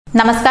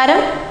നമസ്കാരം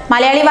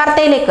മലയാളി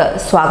വാർത്തയിലേക്ക്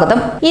സ്വാഗതം.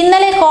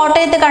 ഇന്നലെ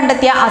കോട്ടയത്ത്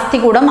കണ്ടെത്തിയ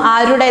അസ്ഥികൂടം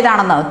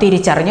ആരുടേതാണെന്ന്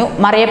തിരിച്ചറിഞ്ഞു.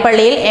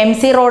 മറിയപ്പള്ളിയിൽ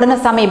MC റോഡിന്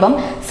സമീപം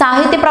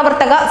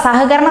സാഹിത്യപ്രവർത്തക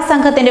സഹകരണ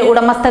സംഘത്തിന്റെ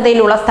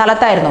ഉടമസ്ഥതയിലുള്ള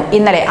സ്ഥലത്തായിരുന്നു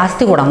ഇന്നലെ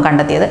അസ്ഥികൂടം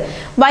കണ്ടെത്തിയത്.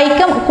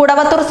 വൈക്കം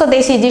കുടവത്തൂർ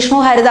സ്വദേശി ജിഷ്ണു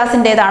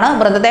ഹരിദാസിന്റേതാണ്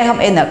മൃതദേഹം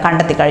എന്ന്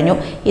കണ്ടെത്തി കഴിഞ്ഞു.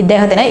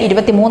 ഇദ്ദേഹത്തിന്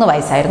 23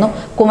 വയസ്സായിരുന്നു.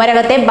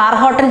 കുമരകത്തെ ബാർ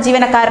ഹോട്ടൽ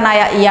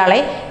ജീവനക്കാരനായ ഇയാളെ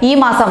ഈ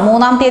മാസം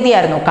 3-ാം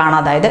തീയതിയായിരുന്നു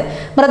കാണാതായത്.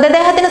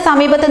 മൃതദേഹത്തിന്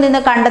സമീപത്ത്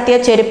നിന്ന് കണ്ടെത്തിയ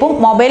ചെരുപ്പും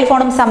മൊബൈൽ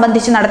ഫോണും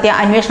സംബന്ധിച്ച് നടത്തിയ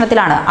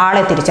അന്വേഷണത്തിലാണ്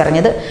ആളെ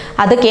തിരിച്ചറിഞ്ഞത്.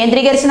 അത്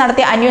കേന്ദ്രീകരിച്ച്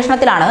നടത്തിയ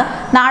അന്വേഷണത്തിലാണ്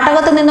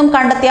നാട്ടകത്ത് നിന്നും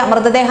കണ്ടെത്തിയ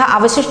മൃതദേഹ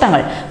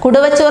അവശിഷ്ടങ്ങൾ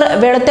കുടുവച്ചൂർ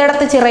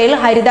വെളുത്തേടത്ത് ചിറയിൽ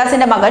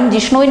ഹരിദാസിന്റെ മകൻ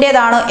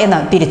ജിഷ്ണുവിന്റേതാണ് എന്ന്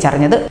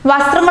തിരിച്ചറിഞ്ഞത്.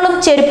 വസ്ത്രങ്ങളും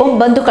ചെരുപ്പും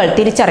ബന്ധുക്കൾ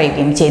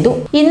തിരിച്ചറിയുകയും ചെയ്തു.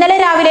 ഇന്നലെ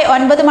രാവിലെ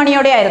 9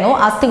 മണിയോടെയായിരുന്നു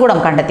അസ്ഥികൂടം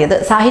കണ്ടെത്തിയത്.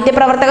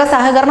 സാഹിത്യപ്രവർത്തക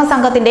സഹകരണ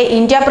സംഘത്തിന്റെ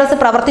ഇന്ത്യ പ്രസ്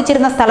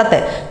പ്രവർത്തിച്ചിരുന്ന സ്ഥലത്ത്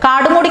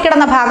കാടുമൂടി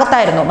കിടന്ന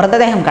ഭാഗത്തായിരുന്നു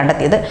മൃതദേഹം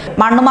കണ്ടെത്തിയത്.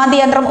 മണ്ണുമാന്തി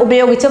യന്ത്രം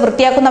ഉപയോഗിച്ച്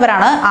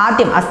വൃത്തിയാക്കുന്നവരാണ്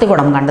ആദ്യം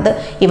അസ്ഥികൂടം കണ്ടത്.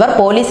 ഇവർ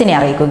പോലീസിനെ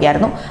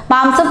അറിയിക്കുകയായിരുന്നു.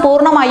 മാംസം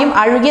പൂർണ്ണമായും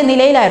അഴുകിയ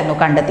നിലയിലായിരുന്നു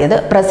കണ്ടെത്തിയത്.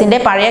 പ്രസിന്റെ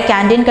പഴയ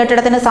ക്യാന്റീൻ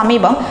കെട്ടിടത്തിന്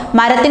സമീപം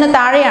മരത്തിനു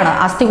താഴെയാണ്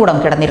അസ്ഥികൂടം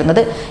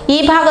കിടന്നിരുന്നത്. ഈ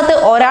ഭാഗത്ത്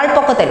ഒരാൾ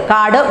പൊക്കത്തിൽ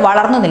കാട്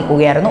വളർന്നു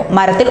നിൽക്കുകയായിരുന്നു.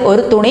 മരത്തിൽ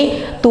ഒരു തുണി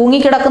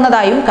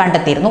തൂങ്ങിക്കിടക്കുന്നതായും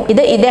കണ്ടെത്തിയിരുന്നു.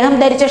 ഇത് ഇദ്ദേഹം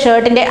ധരിച്ച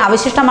ഷർട്ടിന്റെ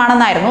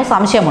അവശിഷ്ടമാണെന്നായിരുന്നു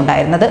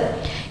സംശയമുണ്ടായിരുന്നത്.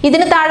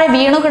 ഇതിന് താഴെ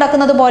വീണു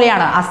കിടക്കുന്നത്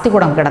പോലെയാണ്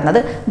അസ്ഥികൂടം കിടന്നത്.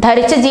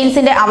 ധരിച്ച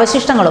ജീൻസിന്റെ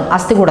അവശിഷ്ടങ്ങളും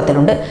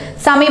അസ്ഥികൂടത്തിലുണ്ട്.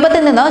 സമീപത്ത്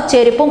നിന്ന്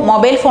ചെരുപ്പും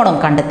മൊബൈൽ ഫോണും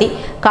കണ്ടെത്തി.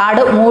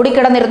 കാട്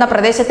മൂടിക്കിടന്നിരുന്ന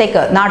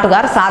പ്രദേശത്തേക്ക്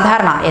നാട്ടുകാർ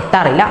സാധാരണ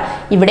എത്താറില്ല.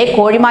 ഇവിടെ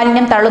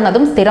കോഴിമാലിന്യം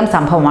തള്ളുന്നതും സ്ഥിരം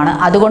സംഭവമാണ്.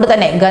 അതുകൊണ്ട്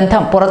തന്നെ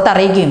ഗന്ധം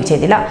പുറത്തറിയുകയും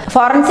ചെയ്തില്ല.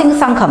 ഫോറൻസിക്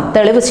സംഘം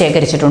തെളിവ്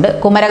ശേഖരിച്ചിട്ടുണ്ട്.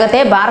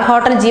 കുമരകത്തെ ബാർ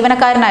ഹോട്ടൽ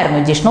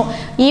ജീവനക്കാരനായിരുന്നു ജിഷ്ണു.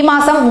 ഈ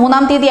മാസം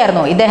 3-ാം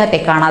തീയതിയായിരുന്നു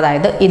ഇദ്ദേഹത്തെ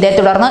കാണാതായത്. ഇതേ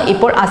തുടർന്ന്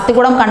ഇപ്പോൾ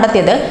അസ്ഥികൂടം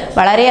കണ്ടെത്തിയത്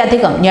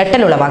വളരെയധികം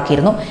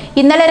ഞെട്ടലുളവാക്കിയിരുന്നു.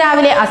 ഇന്നലെ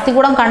രാവിലെ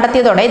അസ്ഥികൂടം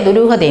കണ്ടെത്തിയതോടെ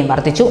ദുരൂഹതയും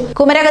വർദ്ധിച്ചു.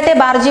 കുമരകത്തെ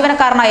ബാർ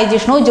ജീവനക്കാരനായ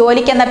ജിഷ്ണു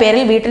ജോലിക്കെന്ന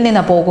പേരിൽ വീട്ടിൽ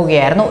നിന്ന്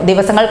പോകുകയായിരുന്നു.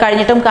 ദിവസങ്ങൾ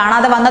കഴിഞ്ഞിട്ടും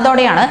കാണാതെ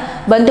വന്നതോടെയാണ്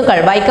ബന്ധുക്കൾ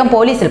വൈക്കം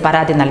പോലീസിൽ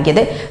പരാതി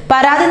നൽകിയത്.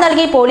 പരാതി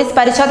നൽകി പോലീസ്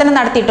പരിശോധന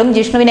നടത്തിയിട്ടും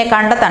ജിഷ്ണുവിനെ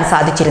കണ്ടെത്താൻ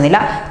സാധിച്ചിരുന്നില്ല.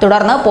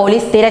 തുടർന്ന്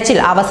പോലീസ് തിരച്ചിൽ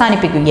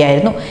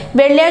അവസാനിപ്പിക്കുകയായിരുന്നു.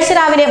 വെള്ളിയാഴ്ച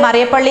രാവിലെ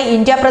മറിയപ്പള്ളി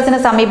ഇന്ത്യ പ്രസിന്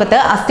സമീപത്ത്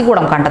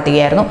അസ്ഥികൂടം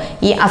കണ്ടെത്തുകയായിരുന്നു.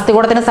 ഈ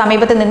അസ്ഥികൂടത്തിന്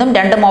സമീപത്ത് നിന്നും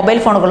 2 മൊബൈൽ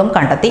ഫോണുകളും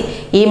കണ്ടെത്തി.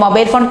 ഈ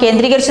മൊബൈൽ ഫോൺ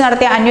കേന്ദ്രീകരിച്ച്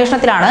നടത്തിയ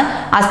അന്വേഷണത്തിലാണ്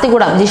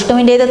അസ്ഥികൂടം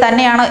ജിഷ്ണുവിന്റേത്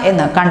തന്നെയാണ്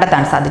എന്ന്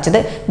കണ്ടെത്താൻ സാധിച്ചത്.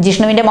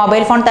 ജിഷ്ണുവിന്റെ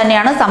മൊബൈൽ ഫോൺ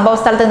തന്നെയാണ് സംഭവ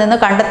സ്ഥലത്ത് നിന്ന്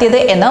കണ്ടെത്തിയത്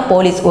എന്ന്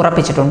പോലീസ്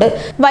ഉറപ്പിച്ചിട്ടുണ്ട്.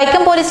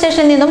 വൈക്കം പോലീസ്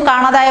സ്റ്റേഷനിൽ നിന്നും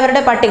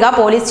കാണാതായവരുടെ പട്ടിക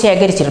പോലീസ്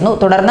ശേഖരിച്ചിരുന്നു.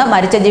 തുടർന്ന്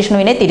മരിച്ച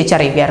ജിഷ്ണുവിനെ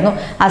തിരിച്ചറിയുകയായിരുന്നു.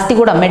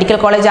 അസ്ഥികൂടം മെഡിക്കൽ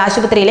കോളേജ്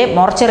ആശുപത്രിയിലെ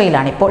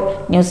മോർച്ചറിയിലാണിപ്പോൾ.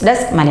 ന്യൂസ്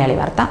ഡെസ്ക് മലയാളി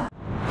വാർത്ത.